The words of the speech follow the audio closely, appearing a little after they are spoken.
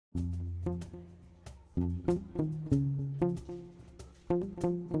What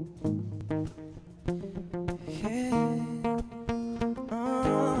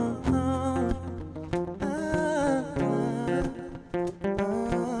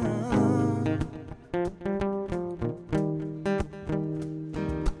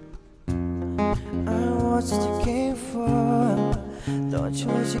you came for? Thought you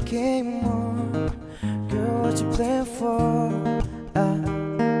what you came on. Girl, what you playing for?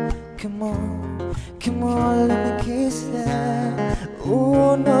 Come on, come on, let me kiss that.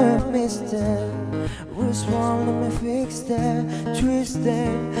 Oh no, I missed that. Which one, let me fix that. Twist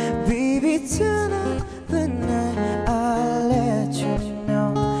that, baby, tonight, the night I'll let you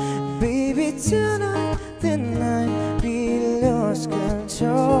know. Baby, tonight, the night we lost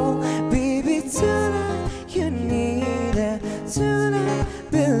control. Baby, tonight, you need it. Tonight,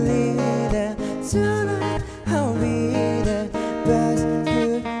 believe it. Tonight, I'll be the best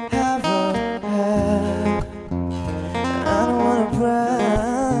you ever had. I don't wanna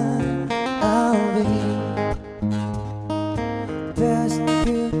brag, I'll be best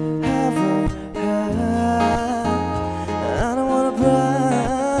you ever had. I don't wanna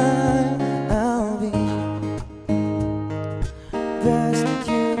brag, I'll be best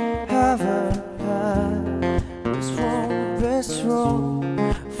you ever had. Best room,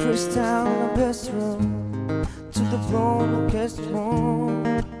 first time, the best room, to the bone, the best room,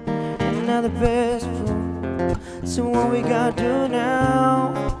 and now the best room. So what we gotta do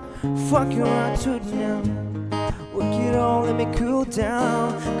now? Fuck you right to now. Work it all, let me cool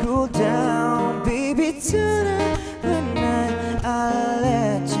down, baby. Tonight, the night I'll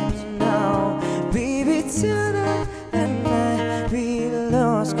let you know. Baby, tonight, the night we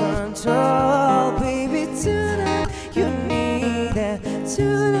lost control. Baby, tonight, you need it.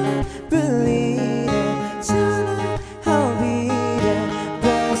 Tonight, believe it. Tonight, I'll be the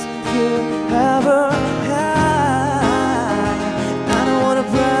best you ever had. I don't wanna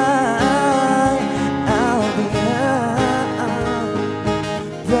brag, I'll be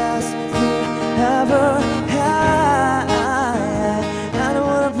best you ever had. I don't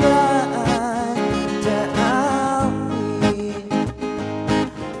wanna brag, that I'll be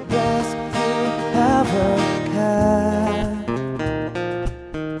best you ever had.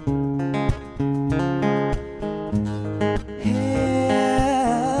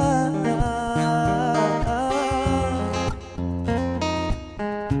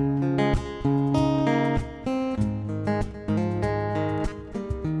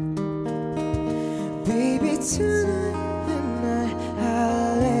 Baby, tonight, the night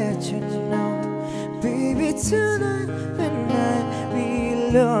I'll let you know. Baby, tonight, the night we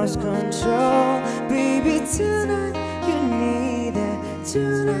lost control. Baby, tonight, you need it.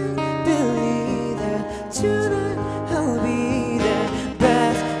 Tonight, believe it. Tonight, I'll be the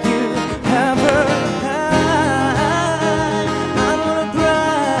best you ever had. I don't wanna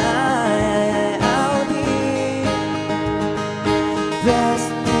brag, I'll be best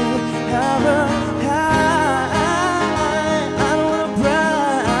you ever had. I don't wanna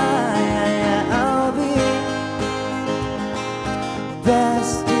brag, I'll be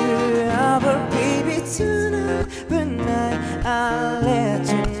best you ever. Baby, tonight, the night I'll let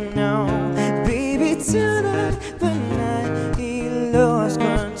you know. Baby, tonight, the night he lost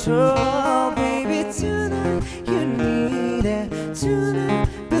control. Baby, tonight, you need it. Tonight,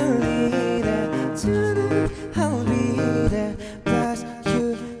 believe it. Tonight, I'll be the best you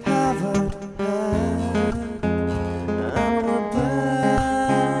ever had. I don't wanna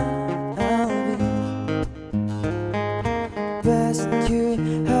brag, I'll be best you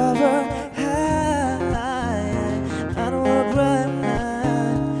ever had. I don't wanna brag,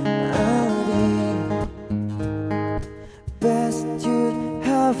 I'll be best you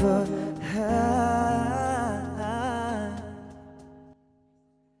ever